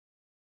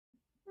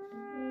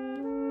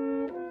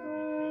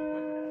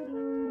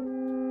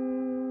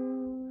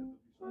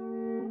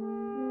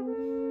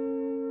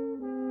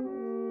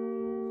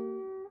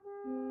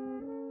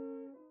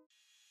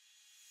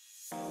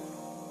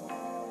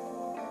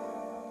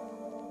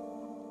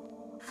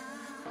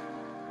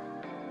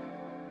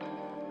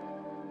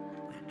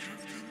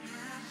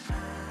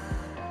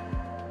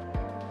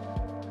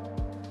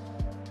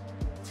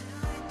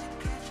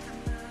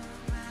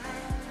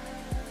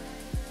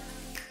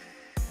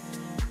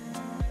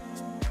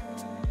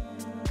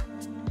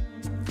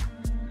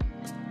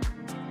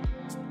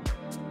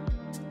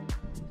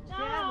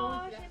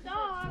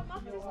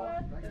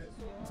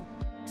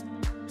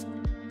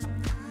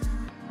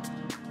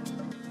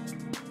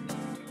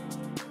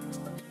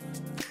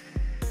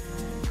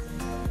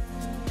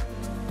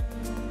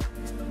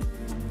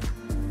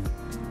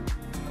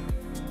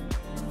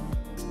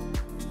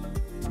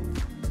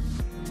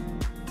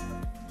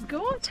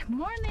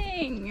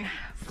morning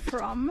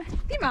from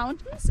the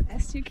mountains.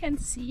 As you can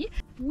see,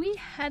 we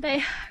had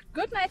a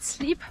good night's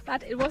sleep,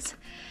 but it was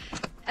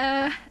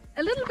a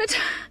little bit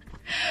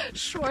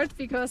short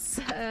because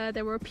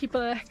there were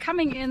people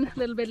coming in a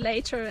little bit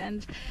later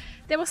and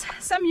there was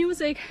some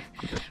music,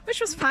 which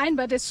was fine,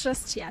 but it's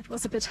just, yeah, it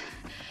was a bit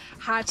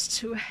hard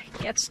to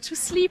get to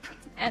sleep.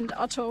 And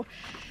Otto,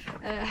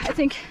 I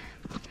think,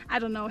 I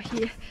don't know,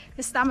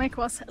 his stomach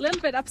was a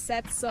little bit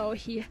upset, so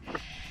he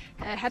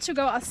had to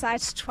go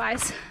outside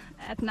twice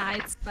at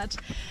night, but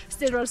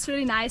still it was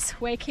really nice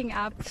waking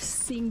up,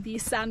 seeing the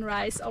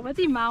sunrise over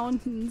the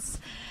mountains,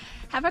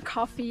 have a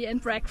coffee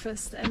and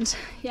breakfast, and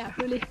yeah,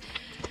 really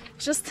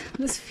just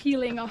this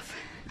feeling of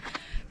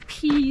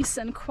peace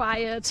and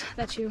quiet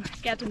that you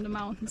get in the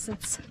mountains.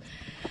 It's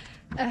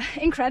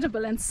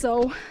incredible, and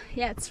so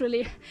yeah, it's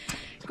really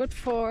good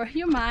for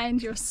your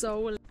mind, your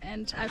soul,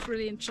 and I've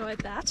really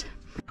enjoyed that.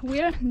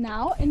 We're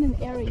now in an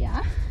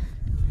area,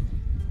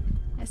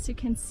 as you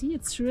can see,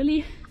 it's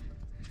really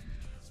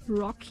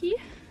rocky.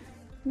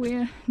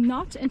 We're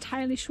not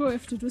entirely sure,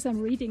 if to do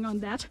some reading on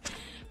that,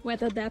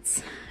 whether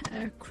that's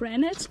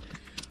granite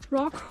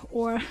rock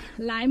or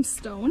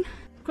limestone.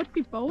 Could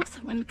be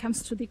both when it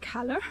comes to the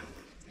color,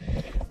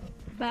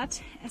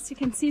 but as you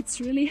can see, it's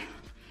really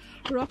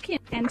rocky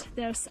and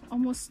there's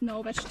almost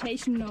no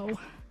vegetation, no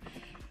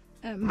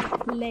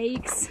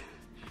lakes,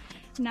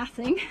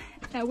 nothing,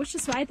 which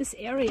is why this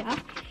area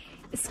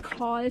is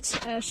called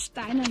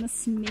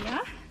Steinernes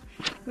Meer,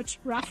 which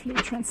roughly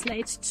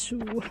translates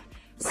to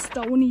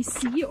stony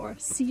sea or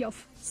sea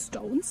of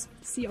stones,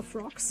 sea of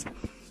rocks.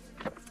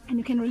 And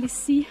you can really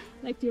see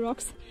like the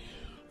rocks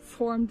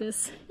form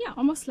this, yeah,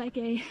 almost like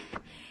a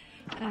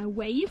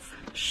wave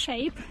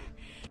shape.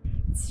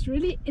 It's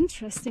really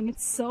interesting.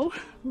 It's so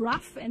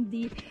rough and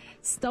the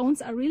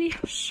stones are really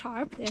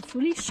sharp. They have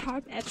really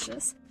sharp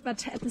edges,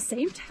 but at the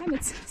same time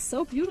it's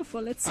so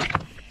beautiful. It's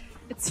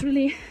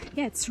really,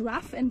 yeah, it's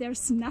rough and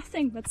there's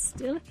nothing, but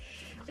still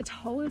it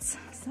holds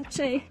such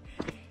a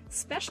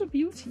special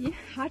beauty,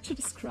 hard to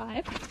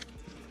describe.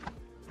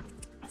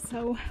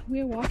 So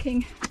we're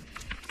walking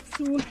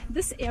through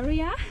this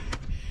area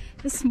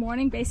this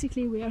morning.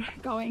 Basically we're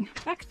going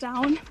back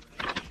down.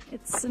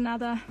 It's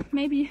another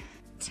maybe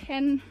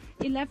 10-11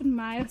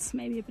 miles,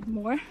 maybe a bit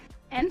more.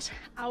 And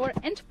our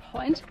end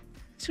point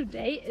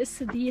today is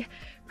the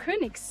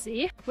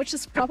Königssee, which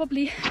is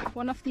probably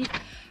one of the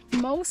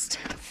most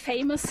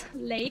famous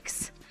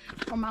lakes,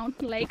 or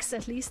mountain lakes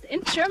at least,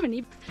 in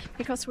Germany,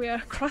 because we are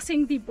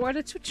crossing the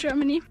border to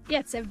Germany. Yeah,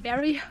 it's a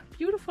very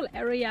beautiful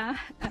area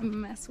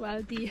as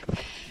well. The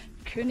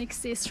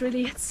Königssee is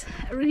really, it's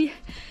a really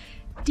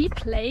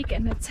deep lake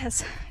and it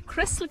has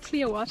crystal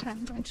clear water.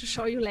 I'm going to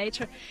show you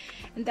later.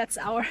 And that's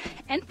our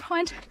end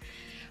point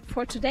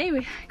for today.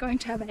 We're going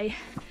to have a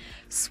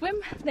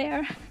swim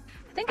there.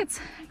 I think it's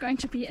going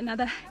to be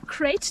another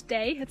great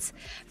day. It's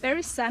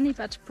very sunny,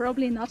 but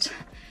probably not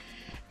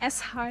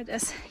as hard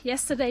as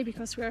yesterday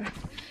because we're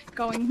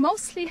going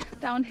mostly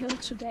downhill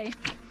today.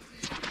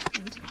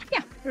 And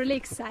yeah, really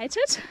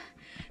excited.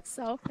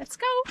 So let's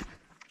go.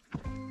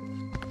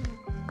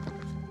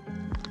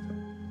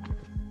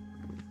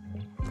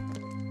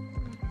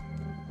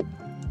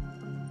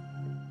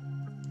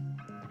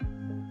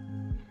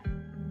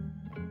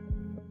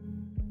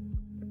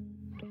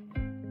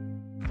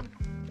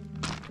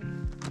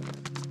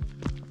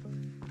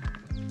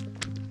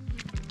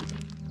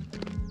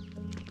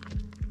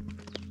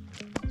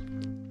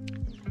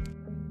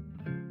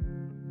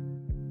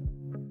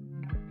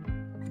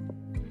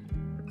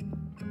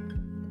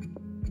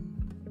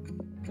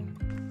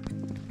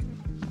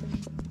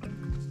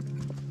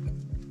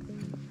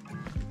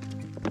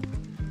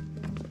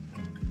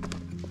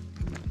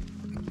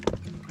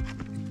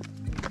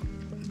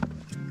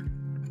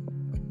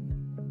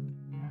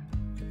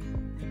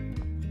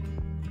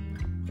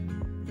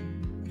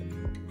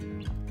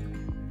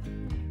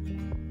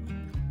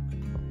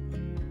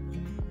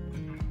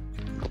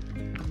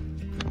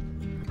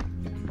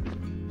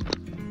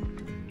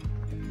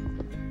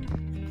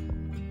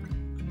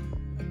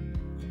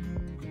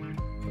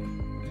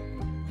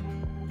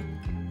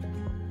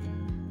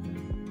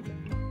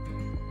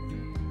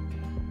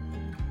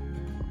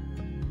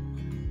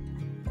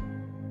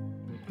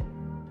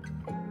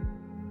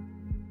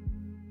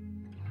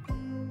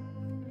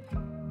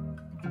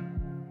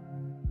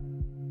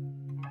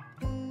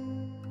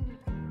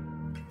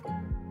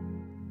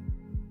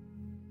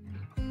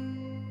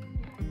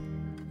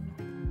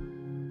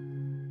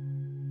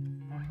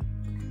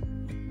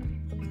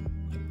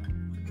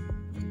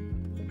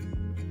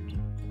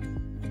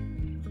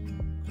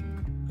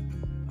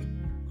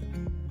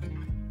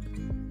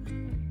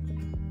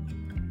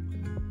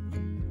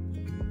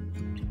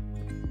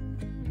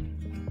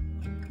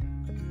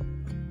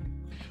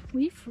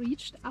 We've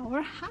reached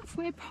our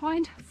halfway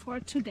point for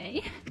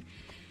today,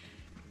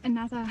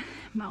 another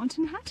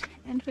mountain hut,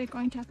 and we're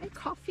going to have a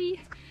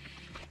coffee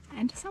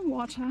and some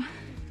water.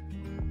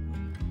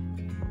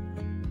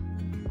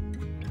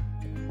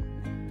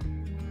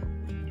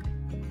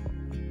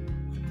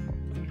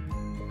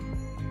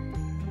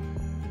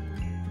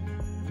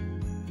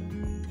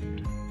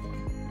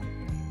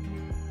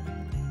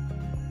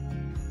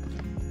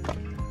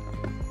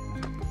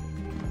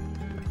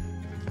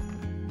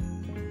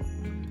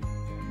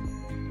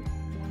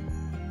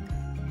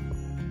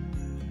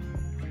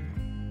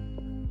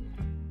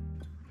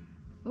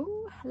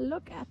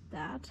 look at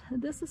that.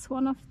 This is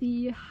one of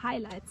the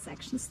highlight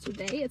sections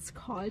today. It's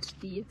called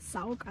the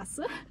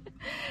Saugasse.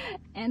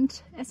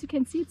 And as you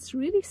can see, it's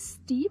really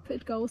steep.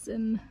 It goes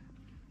in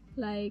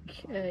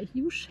like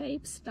U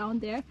shapes down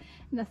there.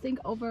 And I think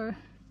over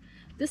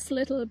this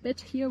little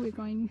bit here we're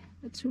going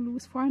to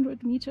lose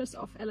 400 meters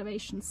of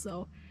elevation.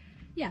 So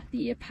yeah,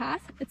 the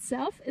path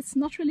itself, it's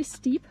not really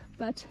steep,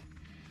 but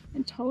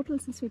in total,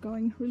 since we're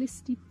going really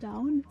steep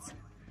down, it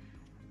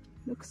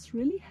looks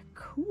really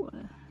cool.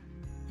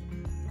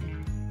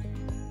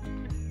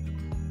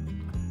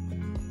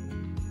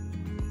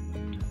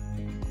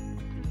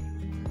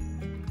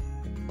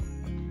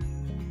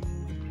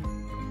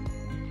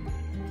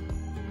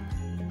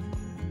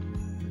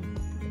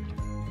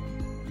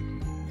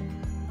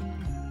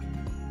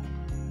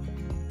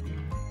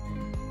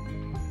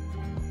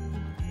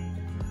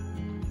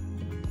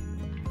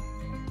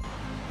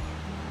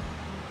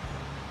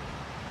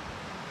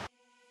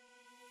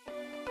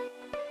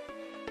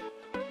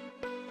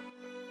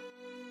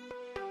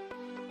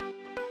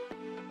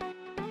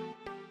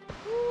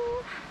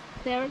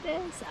 There it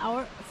is,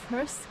 our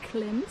first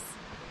glimpse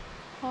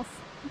of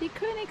the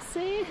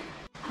Königssee.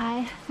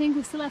 I think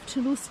we still have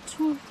to lose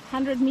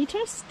 200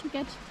 meters to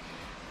get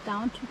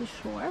down to the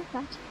shore,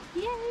 but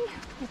yay,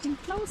 getting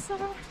closer.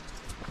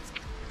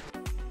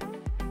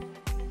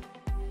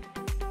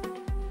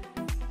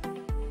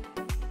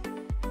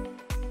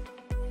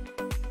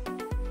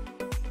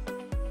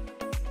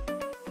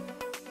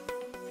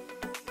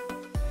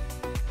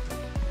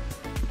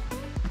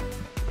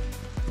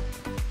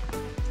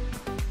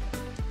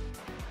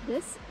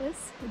 This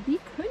is the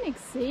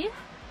Königssee,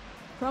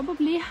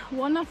 probably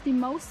one of the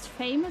most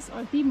famous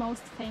or the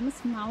most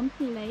famous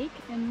mountain lake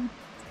in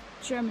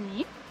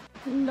Germany.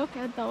 Look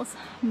at those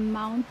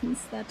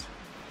mountains that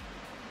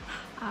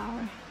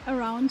are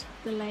around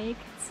the lake.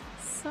 It's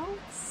so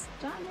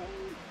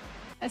stunning.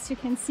 As you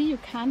can see, you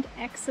can't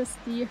access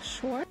the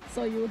shore,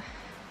 so you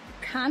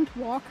can't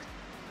walk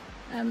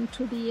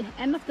to the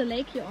end of the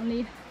lake.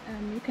 You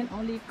can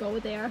only go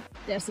there.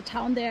 There's a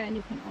town there and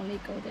you can only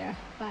go there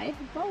by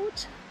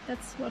boat.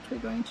 That's what we're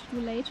going to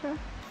do later.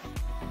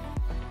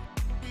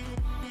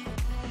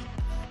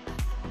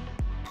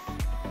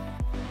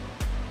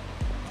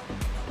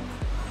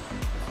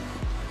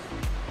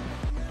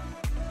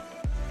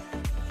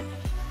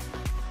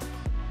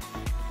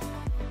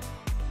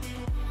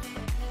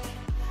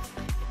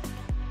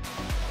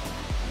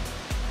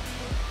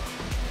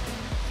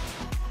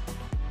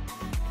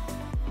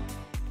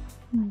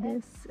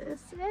 This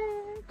is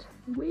it!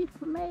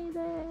 We've made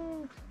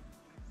it!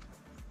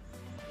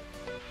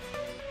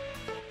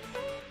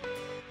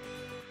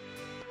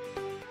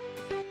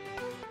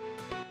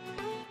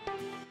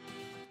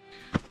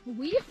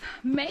 We've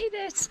made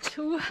it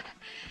to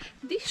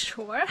the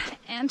shore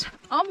and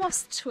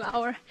almost to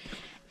our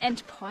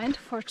end point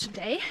for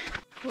today.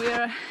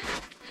 We're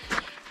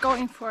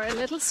going for a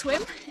little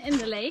swim in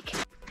the lake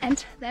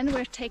and then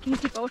we're taking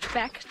the boat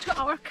back to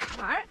our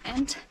car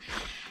and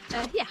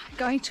yeah,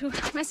 going to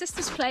my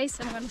sister's place.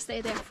 I'm going to stay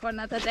there for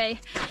another day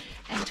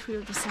and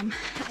we'll do some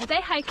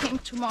day hiking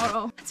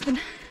tomorrow. It's been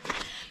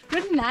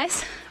really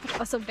nice but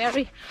also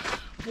very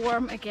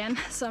warm again,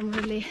 so I'm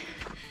really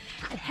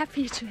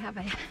happy to have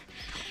a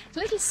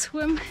little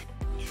swim.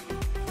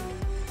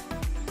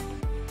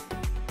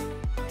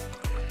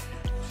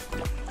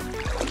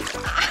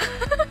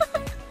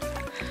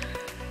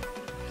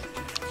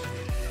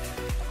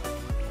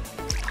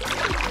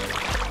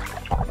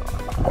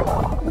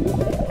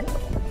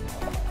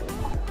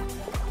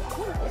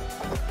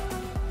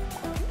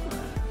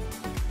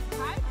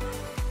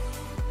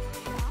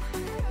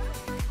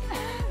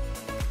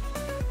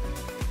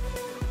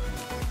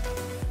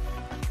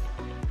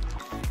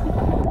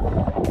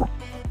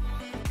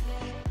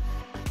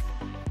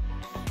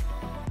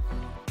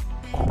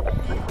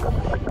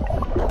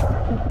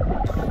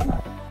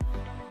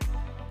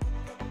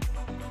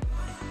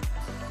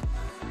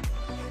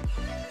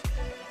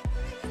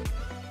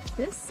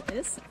 This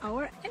is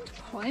our end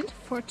point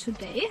for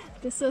today.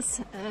 This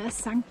is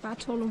St.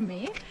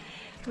 Bartholomew,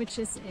 which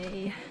is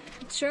a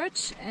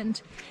church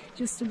and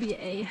used to be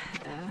a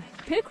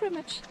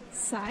pilgrimage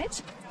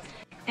site.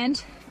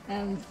 And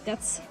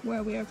that's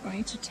where we are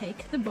going to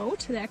take the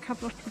boat. There are a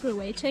couple of people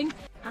waiting.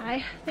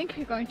 I think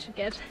we're going to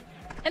get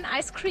an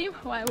ice cream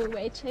while we're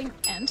waiting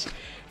and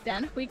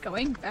then we're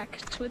going back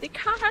to the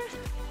car.